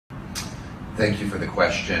Thank you for the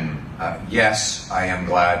question. Yes, I am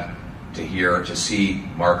glad to see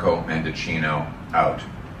Marco Mendicino out.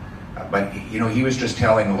 But, he was just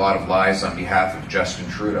telling a lot of lies on behalf of Justin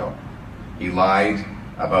Trudeau. He lied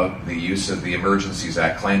about the use of the Emergencies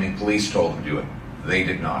Act, claiming police told him to do it. They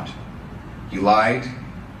did not. He lied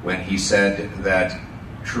when he said that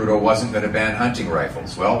Trudeau wasn't going to ban hunting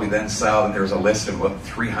rifles. Well, we then saw that there was a list of about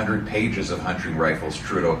 300 pages of hunting rifles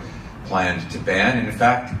Trudeau planned to ban. And in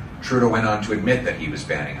fact, Trudeau went on to admit that he was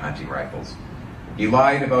banning hunting rifles. He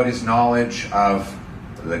lied about his knowledge of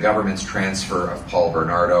the government's transfer of Paul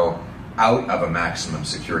Bernardo out of a maximum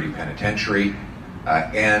security penitentiary.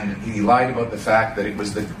 And he lied about the fact that it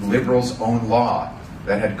was the Liberals' own law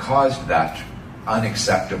that had caused that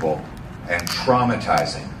unacceptable and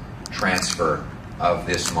traumatizing transfer of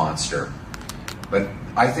this monster. But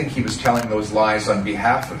I think he was telling those lies on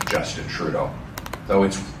behalf of Justin Trudeau, though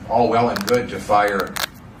it's all well and good to fire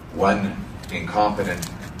one incompetent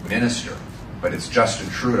minister, but it's Justin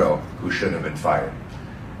Trudeau who should have been fired.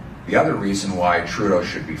 The other reason why Trudeau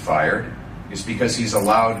should be fired is because he's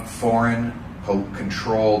allowed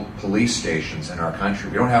foreign-controlled police stations in our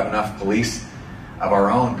country. We don't have enough police of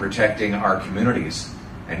our own protecting our communities,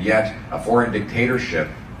 and yet a foreign dictatorship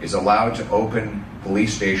is allowed to open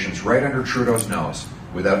police stations right under Trudeau's nose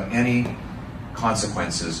without any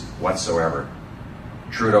consequences whatsoever.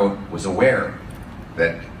 Trudeau was aware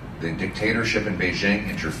that the dictatorship in Beijing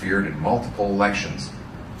interfered in multiple elections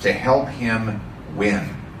to help him win,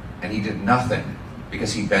 and he did nothing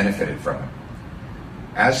because he benefited from it.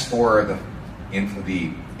 As for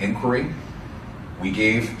the inquiry, we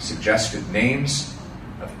gave suggested names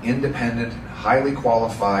of independent, highly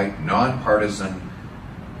qualified, nonpartisan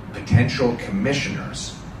potential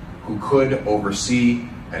commissioners who could oversee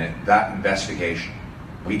that investigation.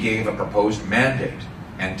 We gave a proposed mandate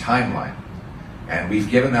and timeline, and we've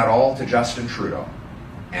given that all to Justin Trudeau,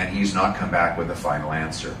 and he's not come back with a final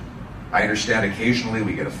answer. I understand occasionally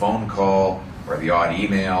we get a phone call or the odd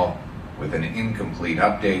email with an incomplete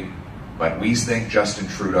update, but we think Justin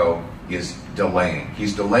Trudeau is delaying.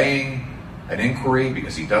 He's delaying an inquiry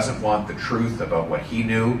because he doesn't want the truth about what he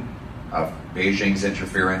knew of Beijing's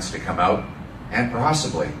interference to come out, and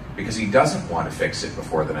possibly because he doesn't want to fix it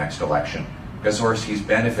before the next election, because of course he's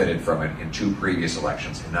benefited from it in 2 previous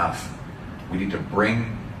elections. Enough. We need to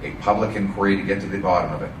bring a public inquiry to get to the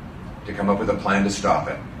bottom of it, to come up with a plan to stop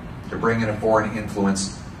it, to bring in a foreign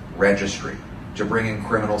influence registry, to bring in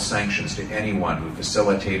criminal sanctions to anyone who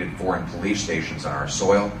facilitated foreign police stations on our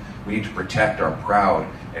soil. We need to protect our proud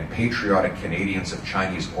and patriotic Canadians of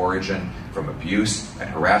Chinese origin from abuse and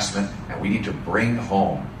harassment, and we need to bring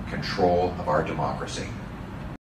home control of our democracy.